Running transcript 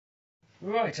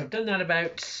Right, I've done that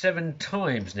about 7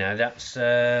 times now. That's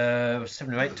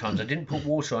 7 or 8 times. I didn't put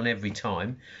water on every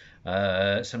time.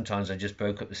 Sometimes I just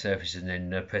broke up the surface and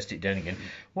then pressed it down again.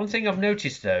 One thing I've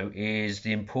noticed though is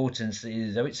the importance,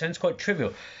 though it sounds quite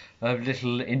trivial, of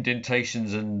little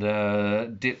indentations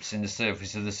and dips in the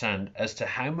surface of the sand as to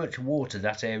how much water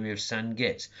that area of sand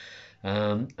gets.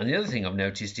 And the other thing I've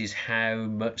noticed is how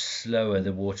much slower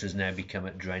the water has now become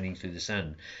at draining through the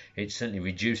sand. It's certainly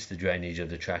reduced the drainage of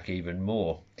the track even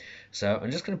more. So I'm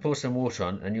just going to pour some water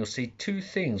on, and you'll see two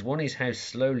things. One is how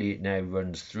slowly it now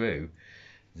runs through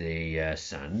the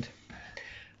sand,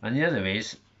 and the other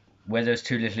is where those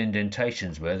two little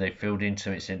indentations were. They filled in to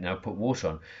an extent. Now put water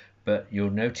on, but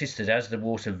you'll notice that as the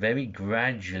water very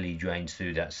gradually drains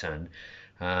through that sand,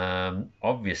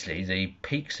 obviously the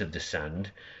peaks of the sand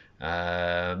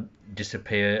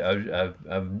disappear,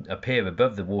 appear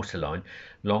above the waterline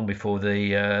long before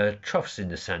the troughs in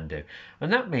the sand do,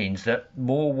 and that means that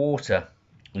more water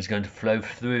is going to flow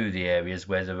through the areas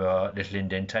where there are little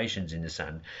indentations in the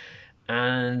sand,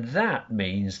 and that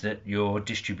means that your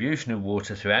distribution of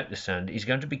water throughout the sand is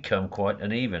going to become quite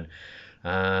uneven,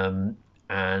 and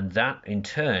that in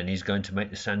turn is going to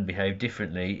make the sand behave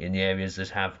differently in the areas that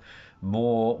have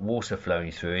more water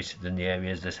flowing through it than the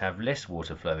areas that have less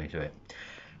water flowing through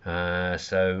it.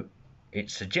 So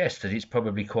it suggests that it's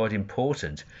probably quite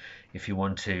important, if you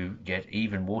want to get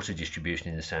even water distribution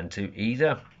in the sand, to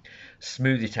either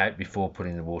smooth it out before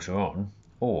putting the water on,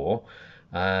 or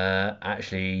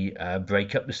actually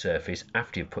break up the surface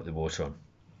after you've put the water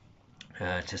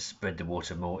on, to spread the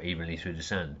water more evenly through the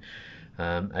sand.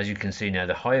 As you can see now,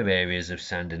 the higher areas of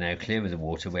sand are now clear of the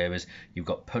water, whereas you've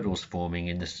got puddles forming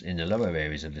in the lower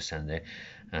areas of the sand there,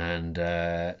 and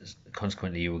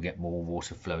consequently you will get more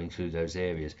water flowing through those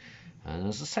areas. And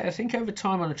as I say, I think over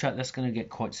time on a track that's going to get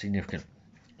quite significant.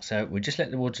 So we'll just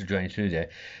let the water drain through there,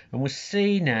 and we'll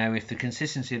see now if the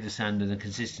consistency of the sand and the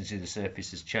consistency of the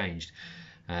surface has changed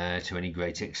to any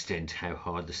great extent, how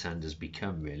hard the sand has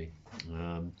become really.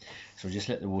 So we'll just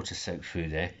let the water soak through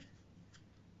there.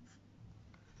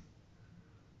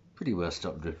 Pretty well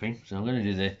stopped dripping, so I'm going to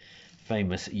do the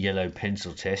famous yellow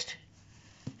pencil test.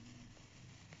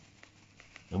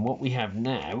 And what we have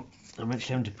now, I'm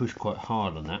actually having to push quite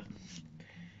hard on that,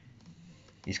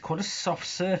 is quite a soft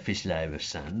surface layer of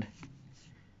sand,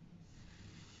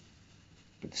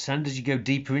 but the sand as you go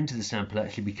deeper into the sample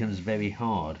actually becomes very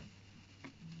hard.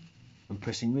 I'm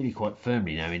pressing really quite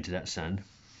firmly now into that sand.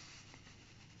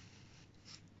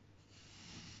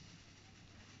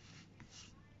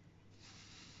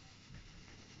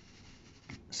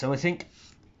 So I think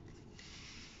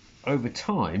over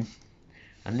time,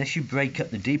 unless you break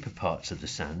up the deeper parts of the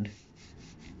sand,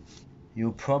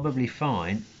 you'll probably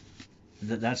find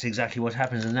that that's exactly what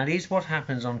happens, and that is what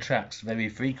happens on tracks very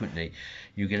frequently.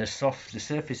 You get the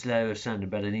surface layer of sand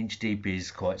about an inch deep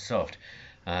is quite soft,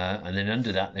 and then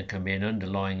under that there can be an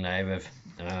underlying layer of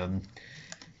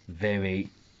very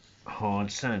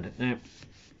hard sand. Now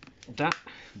that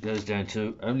goes down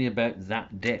to only about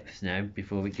that depth now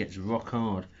before it gets rock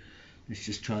hard. Let's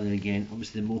just try that again.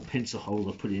 Obviously the more pencil holes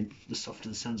I put in, the softer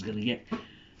the sand's going to get.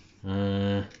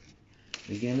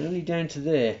 Again, only down to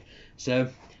there. So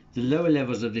the lower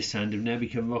levels of this sand have now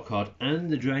become rock hard, and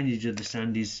the drainage of the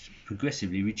sand is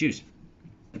progressively reduced.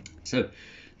 So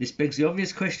this begs the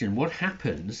obvious question: what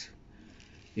happens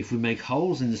if we make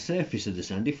holes in the surface of the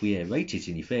sand, if we aerate it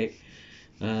in effect,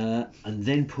 and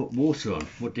then put water on?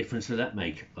 What difference does that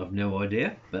make? I've no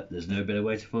idea, but there's no better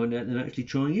way to find out than actually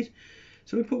trying it.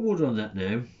 So we put water on that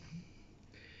now.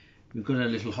 We've got our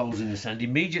little holes in the sand.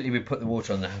 Immediately we put the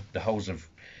water on, the holes have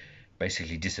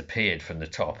basically disappeared from the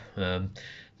top.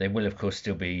 There will of course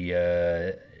still be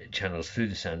channels through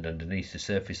the sand underneath the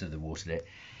surface of the water there,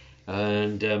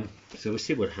 and so we'll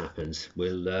see what happens.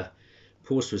 We'll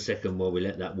pause for a second while we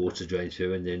let that water drain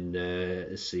through, and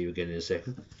then see you again in a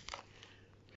second.